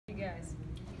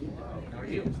How are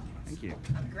you? Thank you.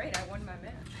 I'm great. I won my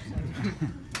match.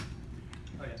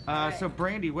 So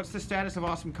Brandi, what's the status of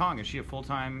Awesome Kong? Is she a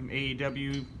full-time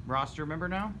AEW roster member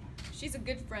now? She's a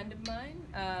good friend of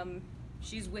mine.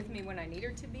 She's with me when I need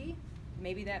her to be.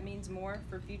 Maybe that means more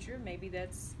for future. Maybe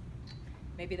that's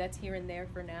here and there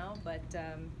for now. But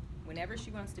whenever she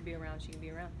wants to be around, she can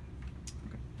be around.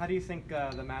 How do you think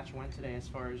the match went today, as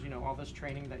far as, you know, all this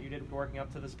training that you did working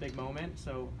up to this big moment?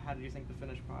 So how do you think the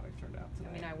finished product turned out today?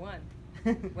 I mean, I won.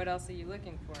 What else are you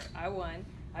looking for? I won.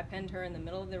 I pinned her in the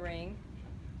middle of the ring.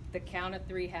 The count of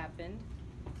 3 happened.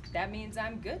 That means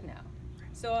I'm good now.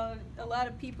 So a lot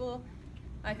of people,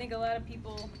 I think a lot of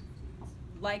people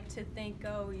like to think,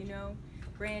 oh, you know,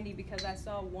 Brandi, because I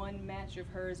saw one match of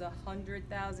hers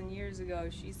 100,000 years ago,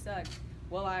 she sucked.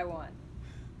 Well, I won.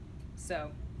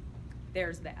 So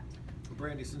there's that.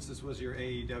 Brandi, since this was your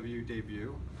AEW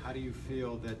debut, how do you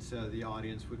feel that the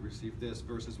audience would receive this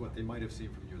versus what they might have seen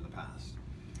from you in the past?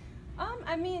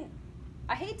 I mean,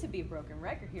 I hate to be a broken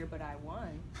record here, but I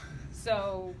won.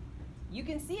 So you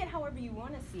can see it however you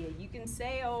want to see it. You can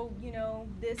say, oh, you know,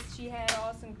 she had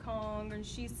Awesome Kong, and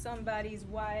she's somebody's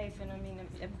wife, and I mean,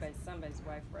 everybody's somebody's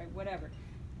wife, right? Whatever.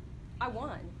 I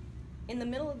won. In the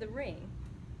middle of the ring,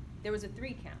 there was a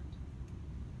 3 count.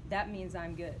 That means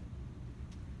I'm good.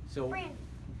 So, Brandi,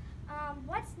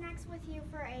 what's next with you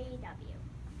for AEW?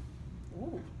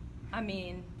 Ooh, I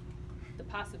mean, the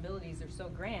possibilities are so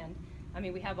grand. I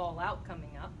mean, we have All Out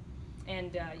coming up,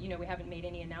 and you know, we haven't made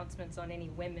any announcements on any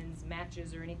women's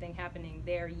matches or anything happening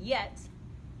there yet.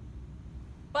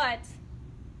 But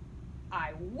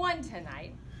I won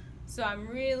tonight, so I'm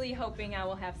really hoping I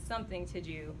will have something to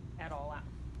do at All Out.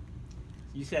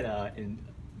 you said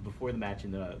before the match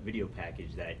in the video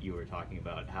package that you were talking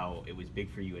about how it was big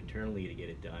for you internally to get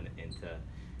it done and to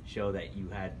show that you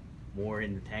had more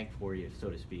in the tank for you, so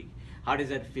to speak. How does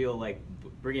that feel, like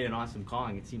bringing in Awesome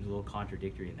Kong? It seems a little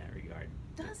contradictory in that regard.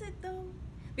 Does it though?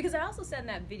 Because I also said in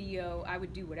that video I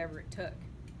would do whatever it took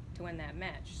to win that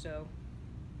match. So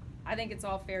I think it's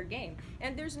all fair game.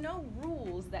 And there's no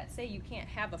rules that say you can't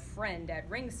have a friend at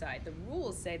ringside. The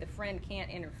rules say the friend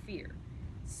can't interfere.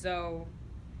 So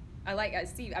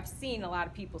I've seen a lot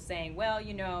of people saying, well,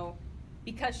 you know,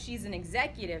 because she's an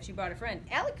executive, she brought a friend.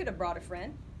 Allie could have brought a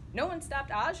friend. No one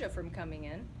stopped Aja from coming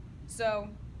in. So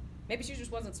maybe she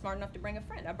just wasn't smart enough to bring a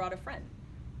friend. I brought a friend.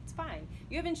 It's fine.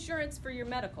 You have insurance for your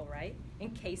medical, right?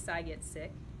 In case I get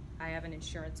sick, I have an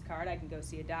insurance card. I can go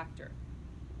see a doctor.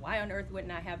 Why on earth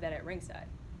wouldn't I have that at ringside?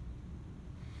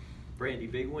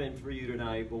 Brandi, big win for you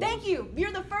tonight. Thank you.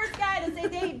 You're the first guy to say,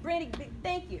 hey, Brandi,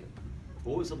 thank you.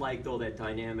 What was it like, though, that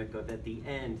dynamic of at the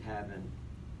end having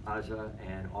Aja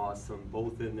and Awesome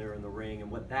both in there in the ring, and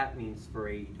what that means for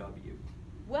AEW?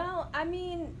 Well, I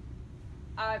mean,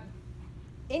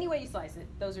 any way you slice it,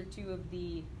 those are 2 of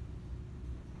the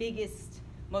biggest,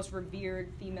 most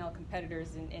revered female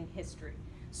competitors in history.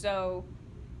 So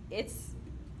it's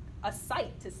a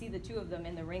sight to see the 2 of them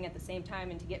in the ring at the same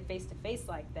time and to get face to face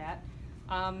like that.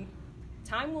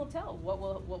 Time will tell what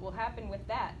will happen with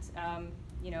that.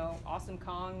 You know, Awesome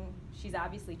Kong, she's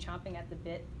obviously chomping at the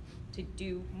bit to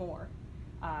do more.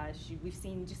 We've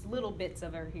seen just little bits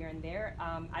of her here and there.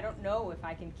 I don't know if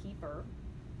I can keep her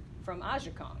from Aja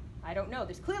Kong. I don't know.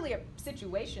 There's clearly a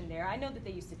situation there. I know that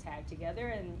they used to tag together,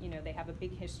 and you know they have a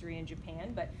big history in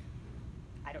Japan. But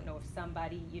I don't know if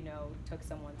somebody, you know, took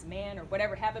someone's man or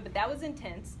whatever happened. But that was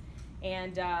intense,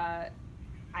 and I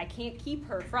can't keep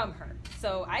her from her.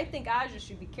 So I think Aja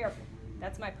should be careful.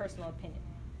 That's my personal opinion.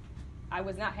 I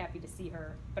was not happy to see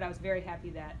her, but I was very happy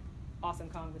that Awesome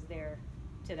Kong was there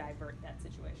to divert that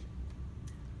situation.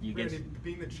 Brandi,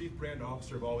 being the chief brand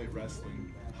officer of All Elite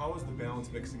Wrestling, how is the balance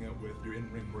mixing it with your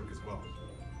in-ring work as well?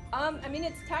 I mean,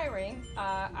 it's tiring.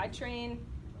 I train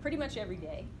pretty much every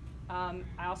day. I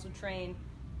also train,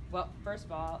 well, first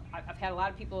of all, I've had a lot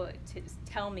of people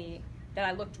tell me that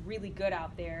I looked really good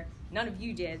out there. None of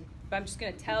you did, but I'm just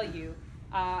going to tell you,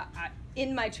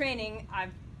 in my training,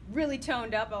 I've really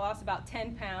toned up. I lost about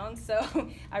 10 pounds, so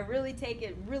I really take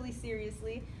it really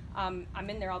seriously. I'm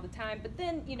in there all the time, but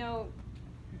then, you know,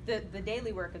 the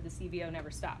daily work of the CBO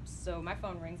never stops. So my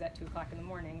phone rings at 2 o'clock in the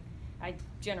morning. I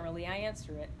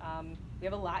answer it. We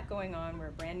have a lot going on. We're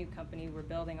a brand new company. We're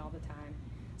building all the time.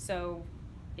 So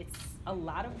it's a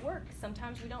lot of work.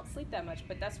 Sometimes we don't sleep that much,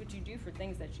 but that's what you do for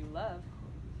things that you love.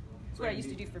 That's what I used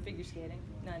to do for figure skating.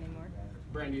 Not anymore.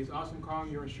 Brandi, is Awesome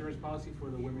Kong your insurance policy for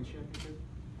the Women's Championship?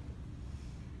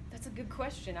 That's a good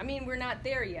question. I mean, we're not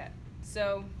there yet.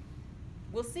 So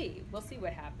we'll see. We'll see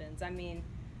what happens. I mean,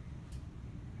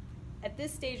 at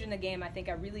this stage in the game, I think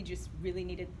I really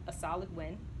needed a solid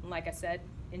win. And like I said,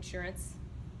 insurance,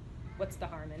 what's the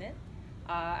harm in it?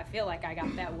 I feel like I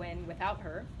got that win without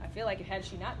her. I feel like had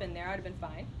she not been there, I'd have been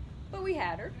fine. But we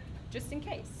had her, just in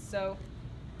case. So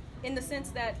in the sense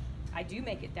that I do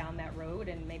make it down that road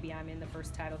and maybe I'm in the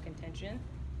first title contention,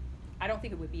 I don't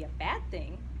think it would be a bad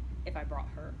thing if I brought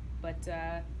her, but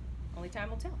only time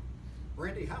will tell.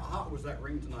 Brandi, how hot was that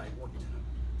ring tonight, working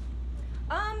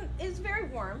tonight? It's very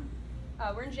warm.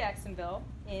 We're in Jacksonville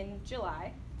in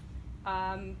July.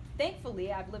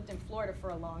 Thankfully, I've lived in Florida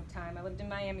for a long time. I lived in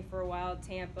Miami for a while,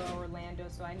 Tampa, Orlando,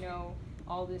 so I know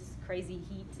all this crazy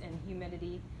heat and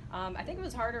humidity. I think it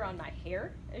was harder on my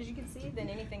hair, as you can see, than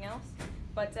anything else.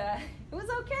 But it was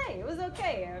okay. It was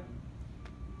okay.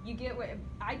 You get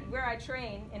where I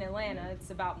train in Atlanta,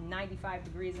 it's about 95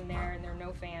 degrees in there, and there are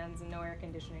no fans and no air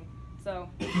conditioning. So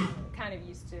kind of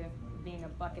used to being a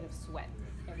bucket of sweat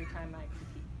every time I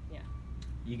compete. Yeah.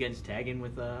 You guys tagging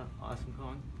with Awesome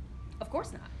Kong? Of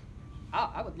course not.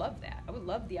 I would love that. I would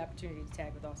love the opportunity to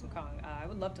tag with Awesome Kong. I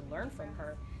would love to learn from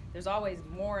her. There's always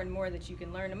more and more that you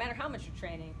can learn, no matter how much you're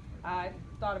training. I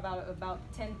thought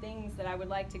about 10 things that I would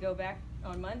like to go back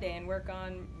on Monday and work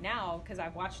on now, because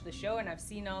I've watched the show and I've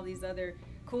seen all these other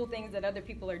cool things that other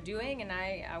people are doing, and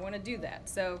I want to do that.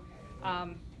 So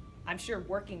I'm sure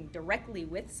working directly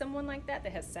with someone like that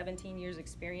has 17 years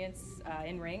experience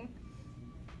in ring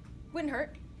wouldn't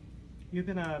hurt. You've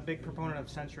been a big proponent of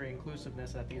sensory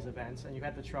inclusiveness at these events, and you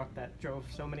had the truck that drove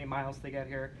so many miles to get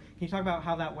here. Can you talk about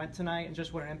how that went tonight and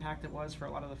just what an impact it was for a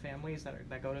lot of the families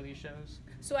that go to these shows?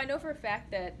 So I know for a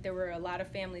fact that there were a lot of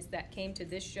families that came to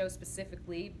this show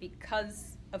specifically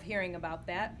because of hearing about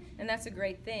that, and that's a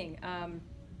great thing.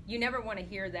 You never want to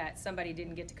hear that somebody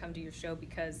didn't get to come to your show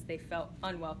because they felt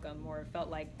unwelcome or felt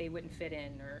like they wouldn't fit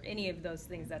in or any of those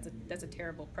things. That's a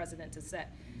terrible precedent to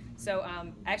set. So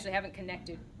I actually haven't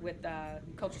connected with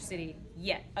Culture City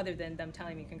yet, other than them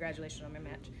telling me congratulations on my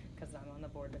match, because I'm on the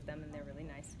board with them and they're really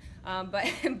nice.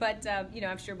 But you know,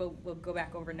 I'm sure we'll go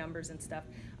back over numbers and stuff.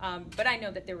 But I know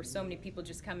that there were so many people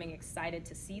just coming excited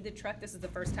to see the truck. This is the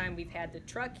first time we've had the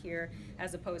truck here,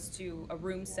 as opposed to a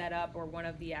room set up or one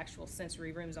of the actual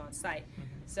sensory rooms on site.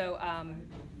 So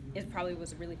it probably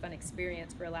was a really fun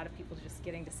experience for a lot of people, just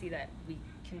getting to see that we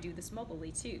can do this mobilely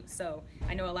too. So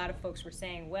I know a lot of folks were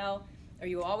saying, well, are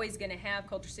you always going to have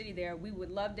Culture City there? We would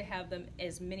love to have them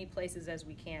as many places as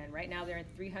we can. Right now they're in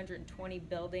 320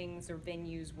 buildings or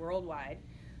venues worldwide,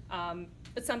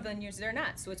 but some venues they're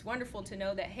not. So it's wonderful to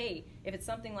know that, hey, if it's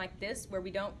something like this where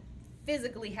we don't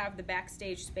physically have the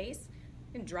backstage space,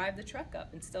 you can drive the truck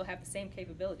up and still have the same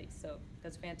capabilities. So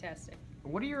that's fantastic.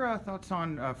 What are your thoughts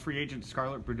on free agent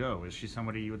Scarlett Bordeaux? Is she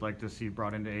somebody you would like to see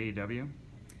brought into AEW?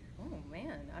 Oh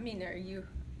man, I mean, are you?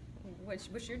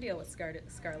 What's your deal with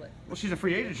Scarlett? Well, she's a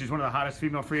free agent. She's one of the hottest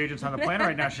female free agents on the planet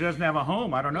right now. She doesn't have a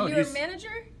home. I don't know. You're a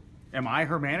manager? Am I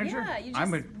her manager? Yeah, you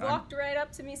just walked right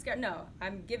up to me, Scarlett. No,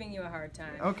 I'm giving you a hard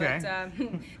time. Okay. But,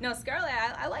 no, Scarlett,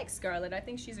 I like Scarlett. I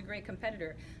think she's a great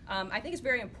competitor. I think it's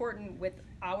very important with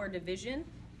our division,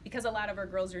 because a lot of our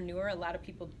girls are newer. A lot of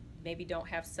people maybe don't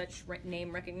have such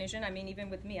name recognition. I mean, even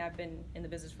with me, I've been in the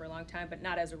business for a long time, but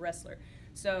not as a wrestler.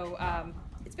 So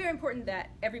it's very important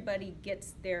that everybody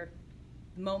gets their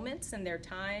moments and their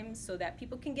time so that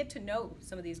people can get to know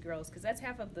some of these girls, because that's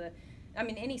half of the, I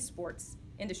mean, any sports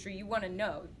industry, you want to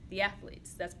know the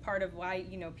athletes. That's part of why,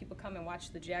 you know, people come and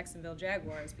watch the Jacksonville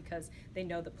Jaguars, because they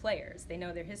know the players, they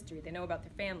know their history, they know about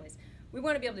their families. We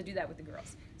want to be able to do that with the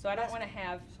girls. So I don't want to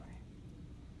have,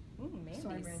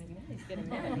 Mandy's getting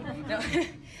mad at me. No,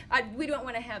 we don't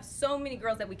want to have so many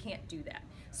girls that we can't do that.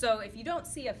 So if you don't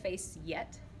see a face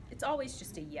yet, it's always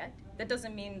just a yet. That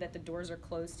doesn't mean that the doors are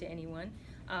closed to anyone.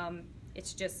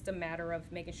 It's just a matter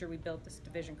of making sure we build this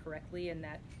division correctly and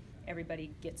that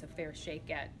everybody gets a fair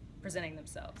shake at presenting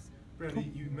themselves.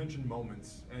 Brandi, you mentioned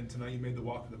moments, and tonight you made the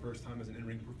walk for the first time as an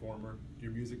in-ring performer.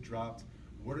 Your music dropped.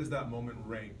 Where does that moment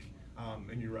rank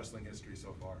in your wrestling history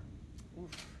so far? Oof.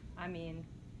 I mean,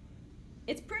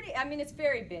 it's pretty, I mean, it's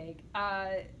very big.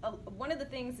 One of the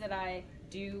things that I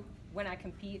do when I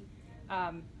compete,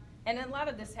 and a lot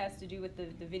of this has to do with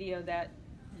the video that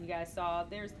you guys saw,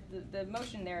 there's the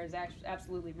emotion there is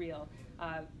absolutely real.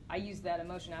 I use that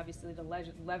emotion obviously to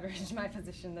leverage my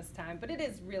position this time, but it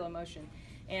is real emotion.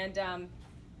 And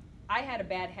I had a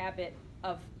bad habit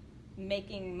of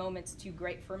making moments too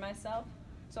great for myself,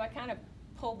 so I kind of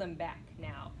pull them back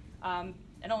now.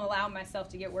 I don't allow myself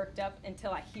to get worked up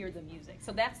until I hear the music.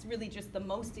 So that's really just the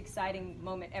most exciting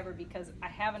moment ever, because I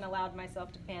haven't allowed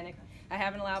myself to panic. I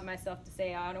haven't allowed myself to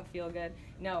say, oh, I don't feel good.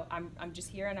 No, I'm just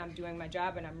here and I'm doing my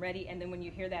job and I'm ready. And then when you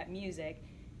hear that music,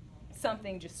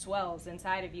 something just swells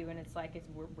inside of you, and it's like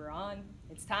we're on.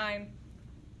 It's time.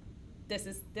 This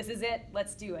is it.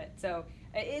 Let's do it. So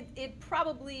it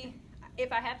probably,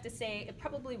 if I have to say, it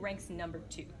probably ranks number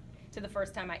 2 to the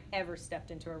first time I ever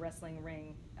stepped into a wrestling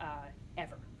ring,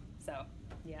 ever. So,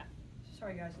 yeah.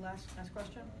 Sorry, guys. Last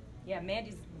question. Yeah,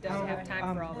 Mandy doesn't have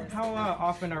time for all this. How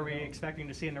often are we expecting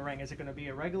to see in the ring? Is it going to be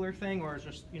a regular thing, or is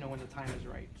it just, you know, when the time is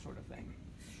right sort of thing?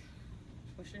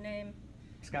 What's your name?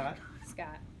 Scott.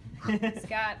 Scott.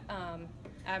 Scott,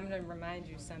 I'm going to remind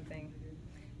you something.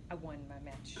 I won my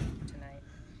match tonight.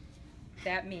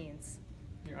 That means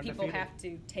people have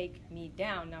to take me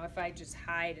down. Now, if I just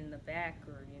hide in the back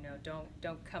or, you know,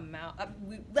 don't come out,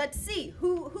 let's see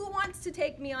who wants to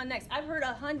take me on next. I've heard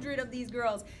 100 of these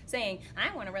girls saying,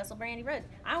 "I want to wrestle Brandi Rhodes.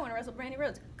 I want to wrestle Brandi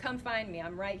Rhodes." Come find me.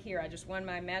 I'm right here. I just won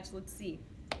my match. Let's see.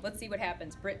 Let's see what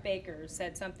happens. Britt Baker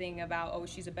said something about, "Oh,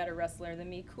 she's a better wrestler than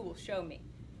me." Cool. Show me.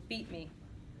 Beat me.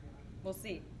 We'll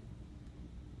see.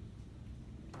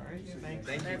 All right.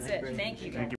 Thanks. That's it. Thank you.